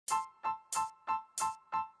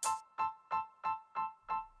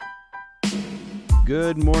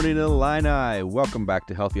Good morning, Illini. Welcome back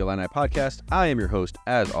to Healthy Illini Podcast. I am your host,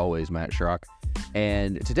 as always, Matt Schrock.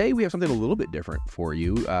 And today we have something a little bit different for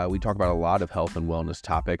you. We talk about a lot of health and wellness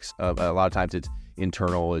topics. A lot of times it's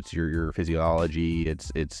internal, it's your physiology,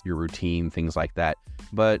 it's your routine, things like that.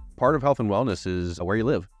 But part of health and wellness is where you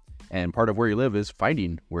live. And part of where you live is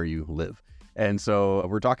finding where you live. And so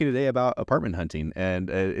we're talking today about apartment hunting.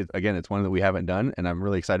 And again, it's one that we haven't done, and I'm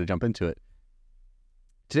really excited to jump into it.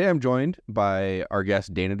 Today, I'm joined by our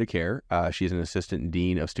guest, Dana DeCare. She's an assistant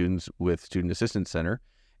dean of students with Student Assistance Center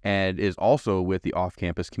and is also with the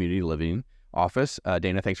off-campus community living office.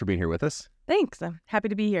 Dana, thanks for being here with us. Thanks. I'm happy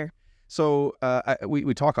to be here. So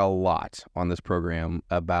we talk a lot on this program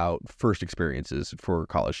about first experiences for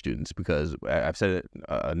college students because I've said it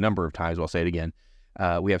a number of times. I'll say it again.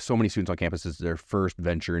 We have so many students on campus. It's their first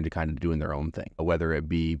venture into kind of doing their own thing, whether it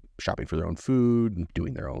be shopping for their own food,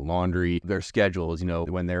 doing their own laundry, their schedules,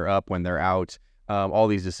 when they're up, when they're out, all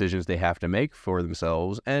these decisions they have to make for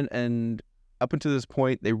themselves. And up until this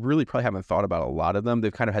point, they really probably haven't thought about a lot of them.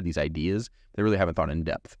 They've kind of had these ideas. They really haven't thought in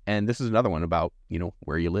depth. And this is another one about,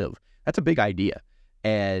 where you live. That's a big idea.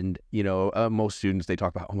 And, most students, they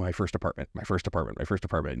talk about, my first apartment.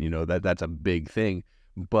 That's a big thing.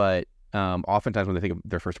 But oftentimes when they think of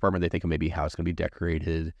their first apartment, they think of maybe how it's going to be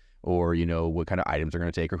decorated or, what kind of items they're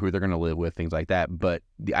going to take or who they're going to live with, things like that. But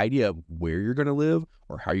the idea of where you're going to live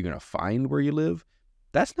or how you're going to find where you live,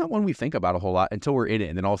 that's not one we think about a whole lot until we're in it.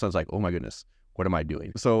 And then all of a sudden it's like, oh my goodness, what am I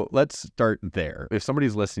doing? So let's start there. If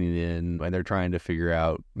somebody's listening in and they're trying to figure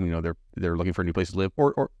out, they're looking for a new place to live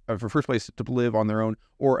or for first place to live on their own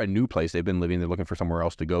or a new place they've been living, they're looking for somewhere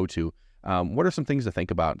else to go to. What are some things to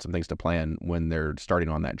think about, some things to plan when they're starting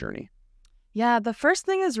on that journey? Yeah, the first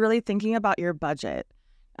thing is really thinking about your budget.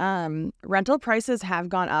 Rental prices have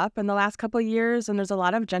gone up in the last couple of years, and there's a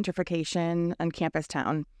lot of gentrification on campus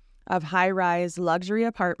town of high-rise luxury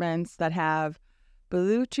apartments that have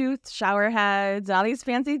Bluetooth shower heads, all these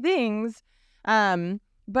fancy things.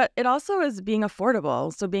 But it also is being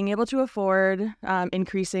affordable. So being able to afford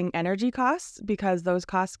increasing energy costs because those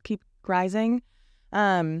costs keep rising,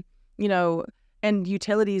 and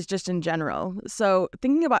utilities just in general. So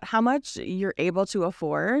thinking about how much you're able to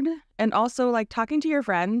afford and also like talking to your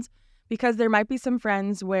friends because there might be some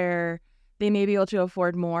friends where they may be able to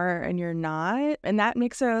afford more and you're not. And that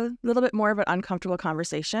makes a little bit more of an uncomfortable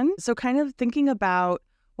conversation. So kind of thinking about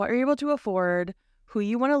what you're able to afford, who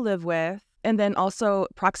you want to live with, and then also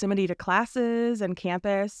proximity to classes and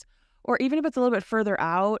campus. Or even if it's a little bit further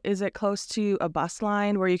out, is it close to a bus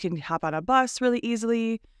line where you can hop on a bus really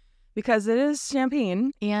easily? Because it is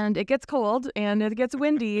Champaign and it gets cold and it gets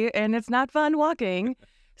windy and it's not fun walking.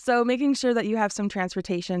 So making sure that you have some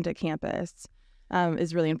transportation to campus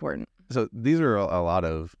is really important. So these are a lot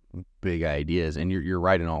of big ideas and you're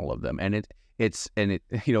right in all of them. And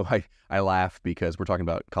I laugh because we're talking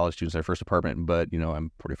about college students in their first apartment, but I'm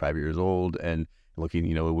 45 years old and looking,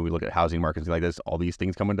 when we look at housing markets like this, all these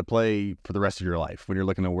things come into play for the rest of your life when you're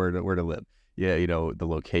looking at where to live. Yeah, the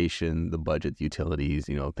location, the budget, the utilities,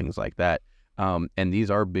 things like that. And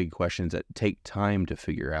these are big questions that take time to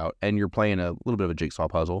figure out. And you're playing a little bit of a jigsaw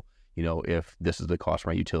puzzle. If this is the cost for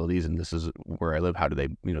my utilities and this is where I live, how do they,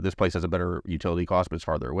 this place has a better utility cost, but it's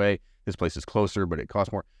farther away. This place is closer, but it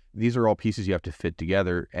costs more. These are all pieces you have to fit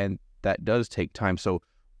together. And that does take time. So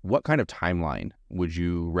what kind of timeline would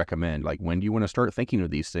you recommend? Like, when do you want to start thinking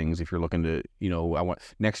of these things? If you're looking to, I want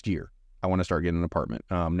next year. I want to start getting an apartment.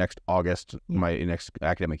 Next August, my next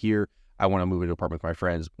academic year, I want to move into an apartment with my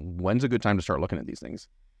friends. When's a good time to start looking at these things?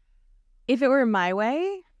 If it were my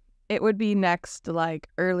way, it would be next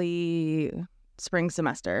early spring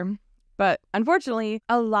semester. But unfortunately,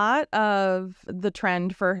 a lot of the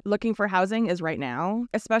trend for looking for housing is right now,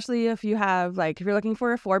 especially if you have if you're looking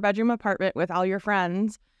for a 4-bedroom apartment with all your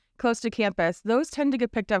friends close to campus, those tend to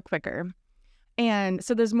get picked up quicker. And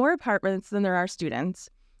so there's more apartments than there are students.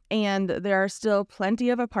 And there are still plenty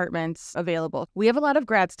of apartments available. We have a lot of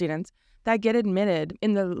grad students that get admitted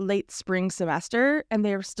in the late spring semester, and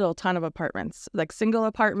there's still a ton of apartments, like single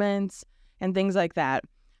apartments and things like that.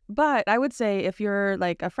 But I would say if you're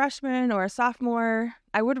a freshman or a sophomore,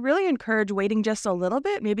 I would really encourage waiting just a little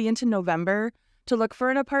bit, maybe into November, to look for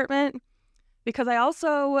an apartment. Because I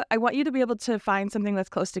want you to be able to find something that's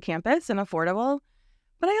close to campus and affordable.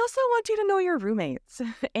 But I also want you to know your roommates.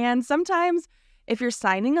 And sometimes if you're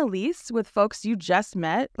signing a lease with folks you just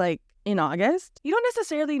met, in August, you don't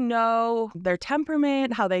necessarily know their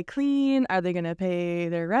temperament, how they clean, are they going to pay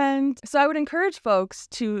their rent? So I would encourage folks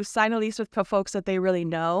to sign a lease with folks that they really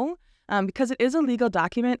know, because it is a legal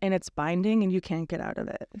document and it's binding and you can't get out of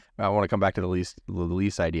it. I want to come back to the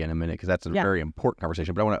lease idea in a minute because that's a very important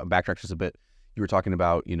conversation, but I want to backtrack just a bit. you were talking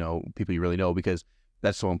about, people you really know, because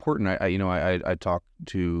that's so important. I talk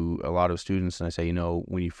to a lot of students and I say,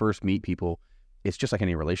 when you first meet people, it's just like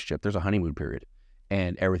any relationship. There's a honeymoon period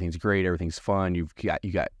and everything's great. Everything's fun. You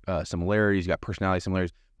got similarities, you got personality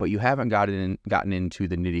similarities, but you haven't gotten into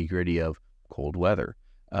the nitty gritty of cold weather,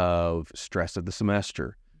 of stress of the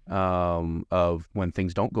semester, of when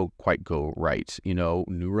things don't quite go right,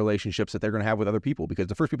 new relationships that they're going to have with other people, because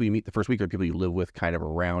the first people you meet the first week are people you live with kind of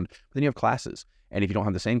around, but then you have classes. And if you don't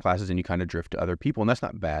have the same classes, then you kind of drift to other people, and that's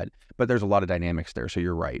not bad, but there's a lot of dynamics there. So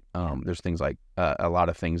you're right. There's things like a lot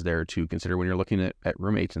of things there to consider when you're looking at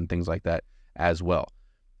roommates and things like that as well.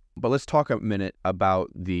 But let's talk a minute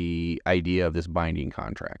about the idea of this binding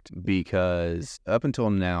contract, because up until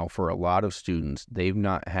now, for a lot of students, they've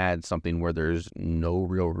not had something where there's no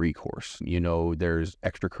real recourse. There's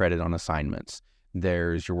extra credit on assignments.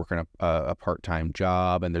 You're working a part-time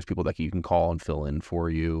job, and there's people that you can call and fill in for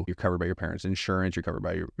you. You're covered by your parents' insurance. You're covered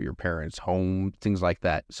by your parents' home, things like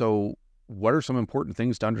that. So what are some important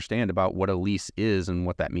things to understand about what a lease is and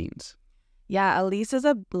what that means? Yeah, a lease is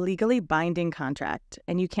a legally binding contract,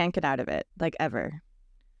 and you can't get out of it, like, ever.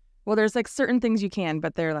 Well, there's like certain things you can,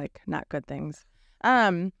 but they're like not good things.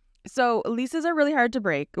 So leases are really hard to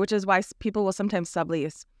break, which is why people will sometimes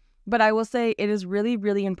sublease. But I will say it is really,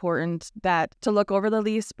 really important to look over the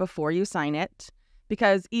lease before you sign it,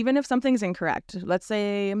 because even if something's incorrect, let's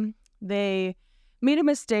say they made a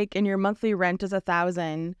mistake and your monthly rent is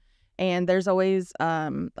 $1,000, and there's always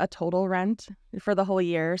a total rent for the whole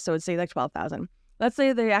year, so it'd say like $12,000. Let's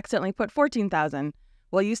say they accidentally put $14,000.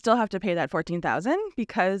 Well, you still have to pay that $14,000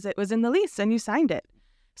 because it was in the lease and you signed it.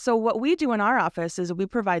 So what we do in our office is we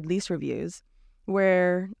provide lease reviews,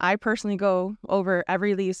 where I personally go over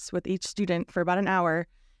every lease with each student for about an hour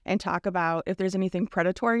and talk about if there's anything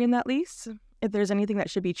predatory in that lease, if there's anything that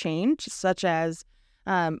should be changed, such as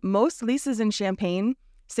most leases in Champaign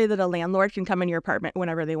say that a landlord can come in your apartment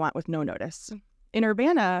whenever they want with no notice. In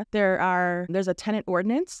Urbana, there's a tenant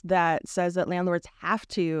ordinance that says that landlords have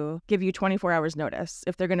to give you 24 hours notice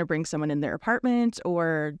if they're going to bring someone in their apartment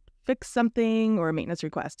or fix something or a maintenance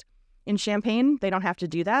request. In Champaign, they don't have to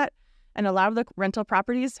do that. And a lot of the rental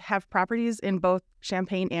properties have properties in both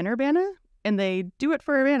Champaign and Urbana, and they do it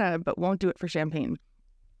for Urbana but won't do it for Champaign.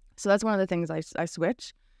 So that's one of the things I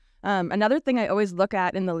switch. Another thing I always look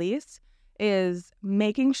at in the lease is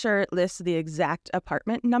making sure it lists the exact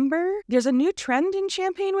apartment number. There's a new trend in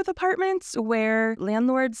Champaign with apartments where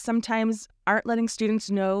landlords sometimes aren't letting students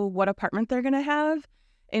know what apartment they're going to have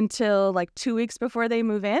until like 2 weeks before they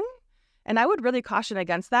move in. And I would really caution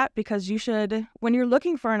against that, because when you're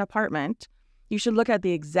looking for an apartment, you should look at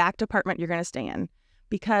the exact apartment you're going to stay in,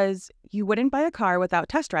 because you wouldn't buy a car without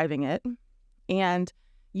test driving it, and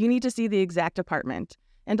you need to see the exact apartment.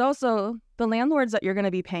 And also, the landlords that you're going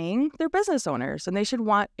to be paying, they're business owners, and they should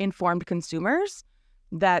want informed consumers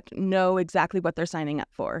that know exactly what they're signing up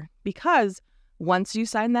for. Because once you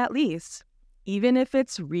sign that lease, even if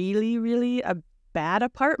it's really, really a bad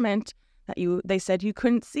apartment that they said you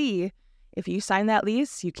couldn't see, if you sign that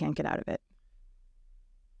lease, you can't get out of it.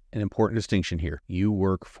 An important distinction here. You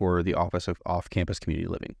work for the Office of Off-Campus Community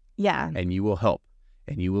Living. Yeah. And you will help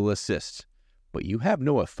and you will assist, but you have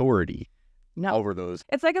no authority over those.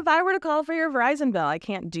 It's like if I were to call for your Verizon bill, I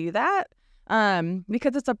can't do that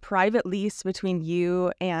because it's a private lease between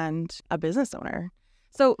you and a business owner.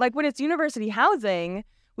 So like when it's university housing,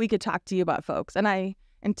 we could talk to you about folks.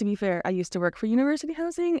 And to be fair, I used to work for university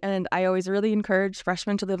housing, and I always really encourage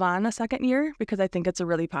freshmen to live on a second year because I think it's a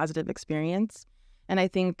really positive experience. And I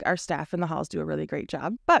think our staff in the halls do a really great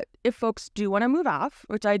job. But if folks do want to move off,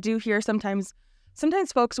 which I do hear sometimes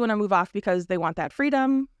folks want to move off because they want that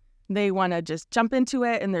freedom. They want to just jump into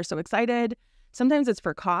it and they're so excited. Sometimes it's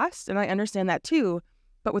for cost, and I understand that too.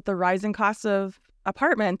 But with the rising costs of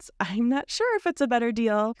apartments, I'm not sure if it's a better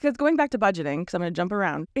deal. Because going back to budgeting, because I'm going to jump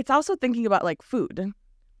around, it's also thinking about like food.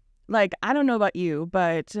 Like, I don't know about you,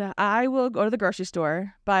 but I will go to the grocery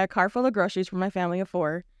store, buy a car full of groceries for my family of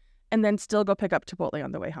 4, and then still go pick up Chipotle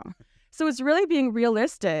on the way home. So it's really being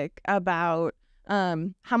realistic about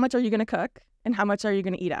how much are you going to cook and how much are you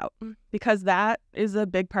going to eat out, because that is a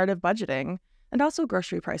big part of budgeting. And also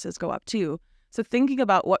grocery prices go up too. So thinking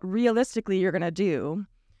about what realistically you're going to do,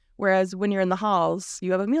 whereas when you're in the halls,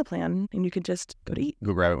 you have a meal plan and you can just go to eat.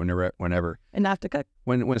 Go grab it whenever. And not have to cook.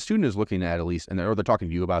 When a student is looking at a lease or they're talking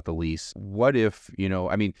to you about the lease, what if,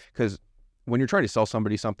 because when you're trying to sell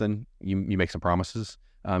somebody something, you make some promises.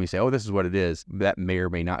 You say, oh, this is what it is. That may or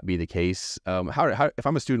may not be the case. How if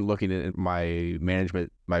I'm a student looking at my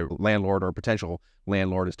management, my landlord or potential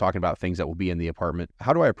landlord is talking about things that will be in the apartment,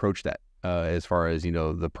 how do I approach that as far as,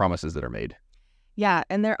 the promises that are made? Yeah,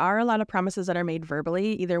 and there are a lot of promises that are made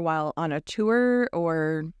verbally, either while on a tour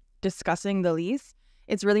or discussing the lease.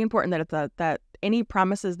 It's really important that any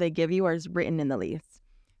promises they give you are written in the lease.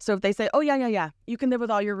 So if they say, oh, yeah, you can live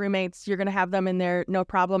with all your roommates, you're going to have them in there, no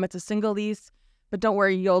problem, it's a single lease, but don't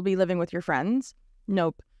worry, you'll be living with your friends.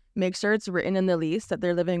 Nope. Make sure it's written in the lease that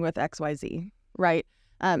they're living with XYZ, right?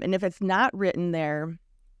 And if it's not written there,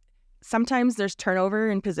 sometimes there's turnover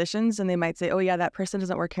in positions and they might say, oh, yeah, that person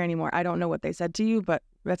doesn't work here anymore. I don't know what they said to you, but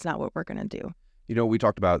that's not what we're going to do. You know, we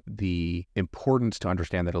talked about the importance to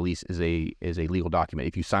understand that a lease is a legal document.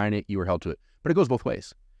 If you sign it, you are held to it. But it goes both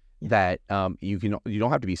ways. Yeah. That you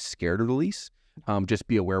don't have to be scared of the lease. Just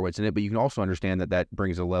be aware what's in it. But you can also understand that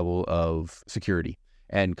brings a level of security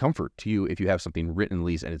and comfort to you. If you have something written in the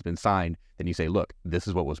lease and it's been signed, then you say, look, this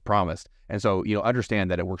is what was promised. And so,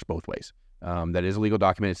 understand that it works both ways. That is a legal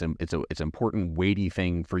document. It's an important, weighty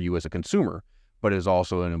thing for you as a consumer, but it is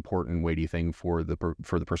also an important, weighty thing for the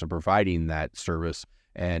person providing that service,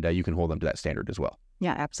 and you can hold them to that standard as well.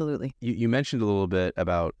 Yeah, absolutely. You mentioned a little bit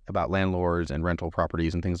about landlords and rental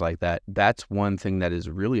properties and things like that. That's one thing that is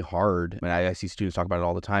really hard. I mean, I see students talk about it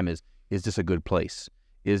all the time. Is this a good place?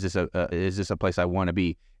 Is this a place I want to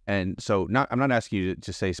be? And so I'm not asking you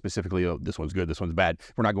to say specifically, oh, this one's good, this one's bad.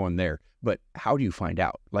 We're not going there. But how do you find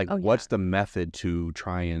out? What's the method to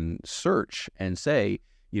try and search and say,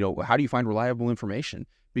 how do you find reliable information?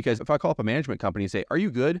 Because if I call up a management company and say, are you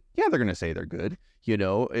good? Yeah, they're going to say they're good.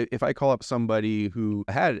 If I call up somebody who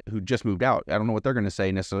just moved out, I don't know what they're going to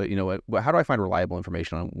say necessarily. How do I find reliable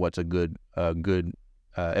information on what's a good, if I'm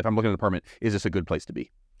looking at an apartment, is this a good place to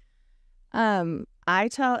be? I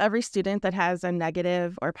tell every student that has a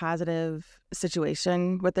negative or positive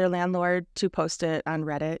situation with their landlord to post it on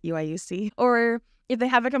Reddit, UIUC, or if they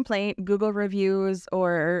have a complaint, Google reviews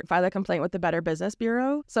or file a complaint with the Better Business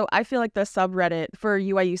Bureau. So I feel like the subreddit for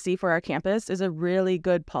UIUC for our campus is a really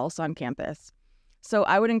good pulse on campus. So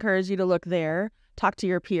I would encourage you to look there, talk to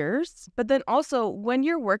your peers, but then also when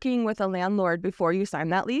you're working with a landlord before you sign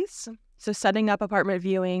that lease, so setting up apartment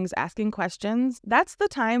viewings, asking questions, that's the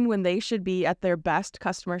time when they should be at their best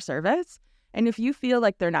customer service. And if you feel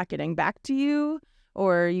like they're not getting back to you,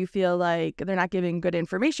 or you feel like they're not giving good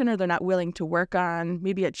information, or they're not willing to work on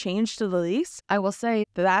maybe a change to the lease, I will say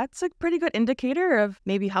that's a pretty good indicator of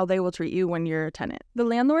maybe how they will treat you when you're a tenant. The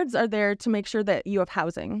landlords are there to make sure that you have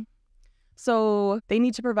housing. So they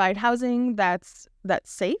need to provide housing that's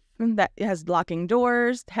safe, that has locking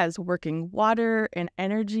doors, has working water and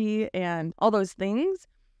energy and all those things.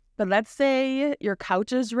 But let's say your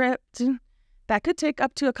couch is ripped. That could take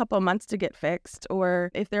up to a couple of months to get fixed. Or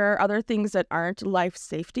if there are other things that aren't life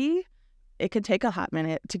safety, it could take a hot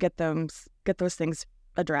minute to get those things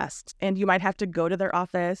addressed. And you might have to go to their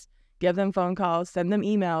office, give them phone calls, send them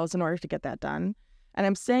emails in order to get that done. And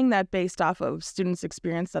I'm saying that based off of students'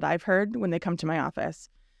 experience that I've heard when they come to my office.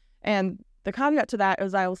 And the caveat to that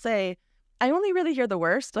is I will say, I only really hear the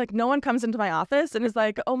worst. Like, no one comes into my office and is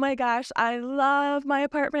like, oh my gosh, I love my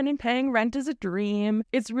apartment and paying rent is a dream.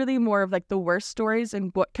 It's really more of like the worst stories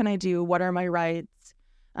and what can I do? What are my rights?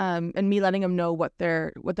 And me letting them know what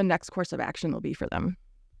the next course of action will be for them.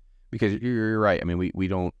 Because you're right. I mean, we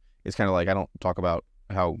don't, it's kind of like, I don't talk about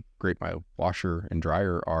how great my washer and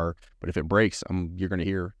dryer are, but if it breaks, you're going to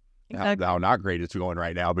hear how not great it's going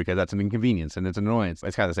right now, because that's an inconvenience and it's an annoyance.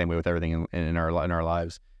 It's kind of the same way with everything in our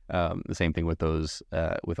lives. The same thing with those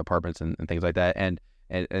with apartments and things like that. And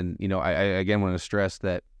I again want to stress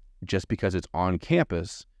that just because it's on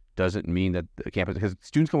campus doesn't mean that the campus, because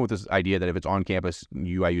students come with this idea that if it's on campus,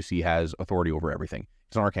 UIUC has authority over everything.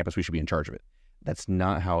 It's on our campus, we should be in charge of it. That's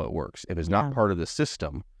not how it works. If it's not part of the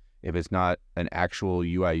system, if it's not an actual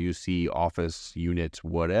UIUC office unit,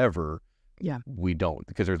 whatever, we don't.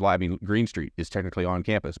 Because Green Street is technically on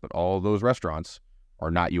campus, but all those restaurants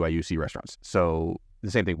are not UIUC restaurants. So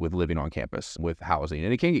the same thing with living on campus with housing.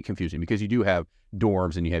 And it can get confusing because you do have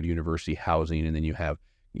dorms and you have university housing, and then you have,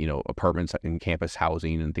 apartments and campus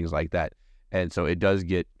housing and things like that. And so it does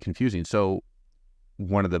get confusing. So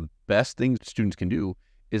one of the best things students can do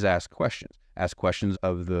is ask questions. Ask questions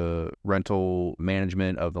of the rental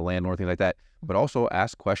management, of the landlord, things like that, but also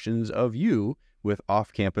ask questions of you with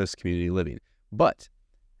off-campus community living. But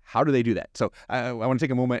how do they do that? So I want to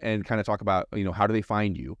take a moment and kind of talk about, how do they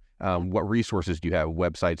find you? What resources do you have,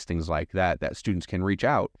 websites, things like that students can reach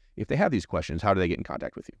out if they have these questions? How do they get in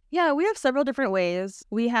contact with you? Yeah, we have several different ways.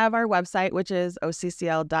 We have our website, which is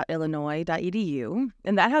occl.illinois.edu,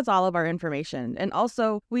 and that has all of our information. And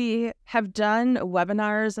also we have done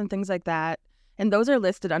webinars and things like that, and those are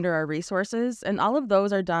listed under our resources. And all of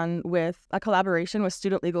those are done with a collaboration with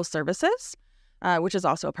Student Legal Services, which is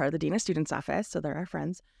also a part of the Dean of Students Office, so they're our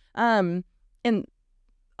friends. And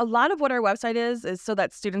a lot of what our website is so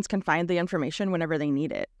that students can find the information whenever they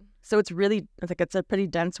need it. So it's really, I think it's a pretty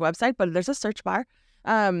dense website, but there's a search bar.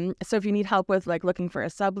 So if you need help with like looking for a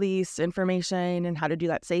sublease information and how to do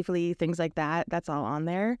that safely, things like that, that's all on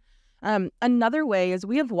there. Another way is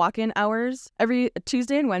we have walk-in hours every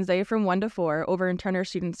Tuesday and Wednesday from 1 to 4 over in Turner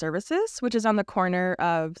Student Services, which is on the corner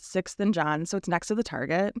of 6th and John. So it's next to the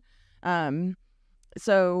Target.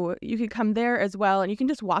 So you can come there as well, and you can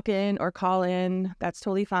just walk in or call in. That's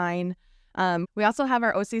totally fine. We also have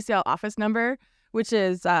our OCCL office number, which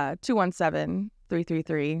is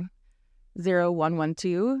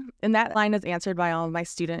 217-333-0112. And that line is answered by all of my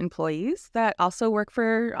student employees that also work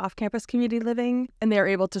for off-campus community living, and they're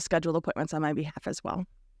able to schedule appointments on my behalf as well.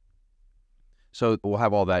 So we'll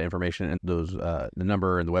have all that information and those the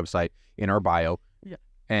number and the website in our bio. Yeah.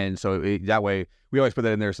 And so that way, we always put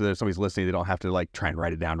that in there so that if somebody's listening, they don't have to like try and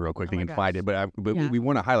write it down real quick. They can find it. But we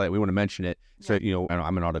want to highlight, we want to mention it. So,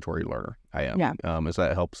 I'm an auditory learner. I am. Yeah. So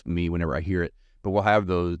that helps me whenever I hear it. But we'll have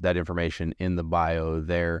that information in the bio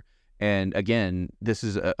there. And again, this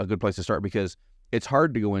is a good place to start because it's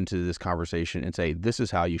hard to go into this conversation and say, this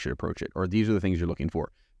is how you should approach it, or these are the things you're looking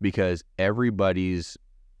for, because everybody's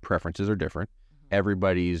preferences are different.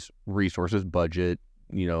 Everybody's resources, budget,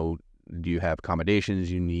 do you have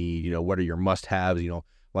accommodations you need? What are your must-haves?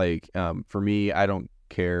 For me, I don't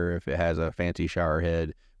care if it has a fancy shower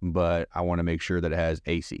head, but I want to make sure that it has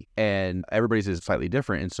AC. And everybody's is slightly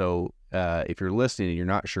different. And so if you're listening and you're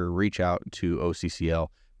not sure, reach out to OCCL,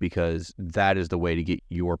 because that is the way to get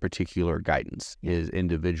your particular guidance, is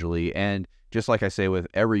individually. And just like I say with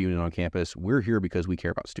every unit on campus, we're here because we care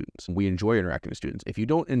about students. We enjoy interacting with students. If you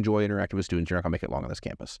don't enjoy interacting with students, you're not going to make it long on this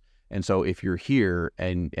campus. And so if you're here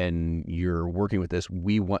and you're working with this,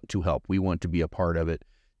 we want to help. We want to be a part of it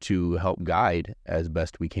to help guide as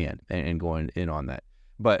best we can and going in on that.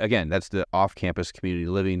 But again, that's the off-campus community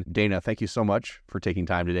living. Dana, thank you so much for taking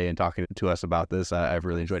time today and talking to us about this. I've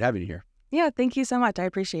really enjoyed having you here. Yeah, thank you so much. I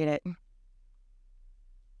appreciate it.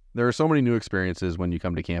 There are so many new experiences when you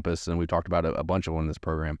come to campus, and we've talked about a bunch of them in this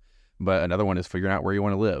program. But another one is figuring out where you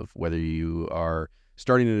want to live, whether you are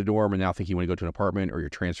starting in a dorm and now think you want to go to an apartment, or you're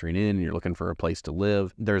transferring in and you're looking for a place to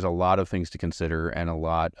live. There's a lot of things to consider and a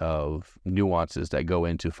lot of nuances that go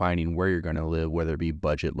into finding where you're going to live, whether it be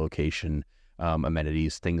budget, location,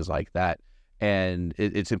 amenities, things like that. And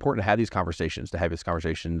it's important to have these conversations,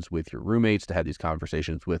 with your roommates, to have these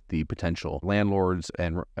conversations with the potential landlords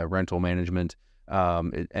and rental management.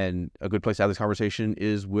 And a good place to have this conversation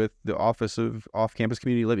is with the Office of Off-Campus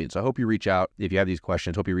Community Living. So I hope you reach out. If you have these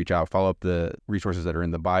questions, hope you reach out, follow up the resources that are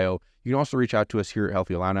in the bio. You can also reach out to us here at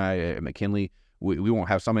Healthy Illini at McKinley. We won't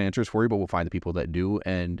have some answers for you, but we'll find the people that do.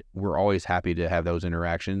 And we're always happy to have those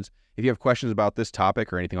interactions. If you have questions about this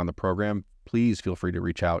topic or anything on the program, please feel free to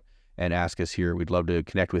reach out and ask us here. We'd love to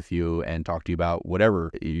connect with you and talk to you about whatever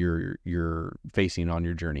you're facing on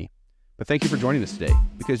your journey. But thank you for joining us today,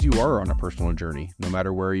 because you are on a personal journey, no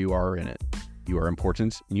matter where you are in it. You are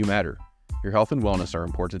important and you matter. Your health and wellness are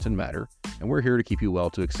important and matter, and we're here to keep you well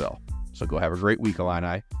to excel. So go have a great week,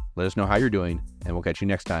 Illini. Let us know how you're doing, and we'll catch you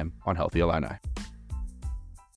next time on Healthy Illini.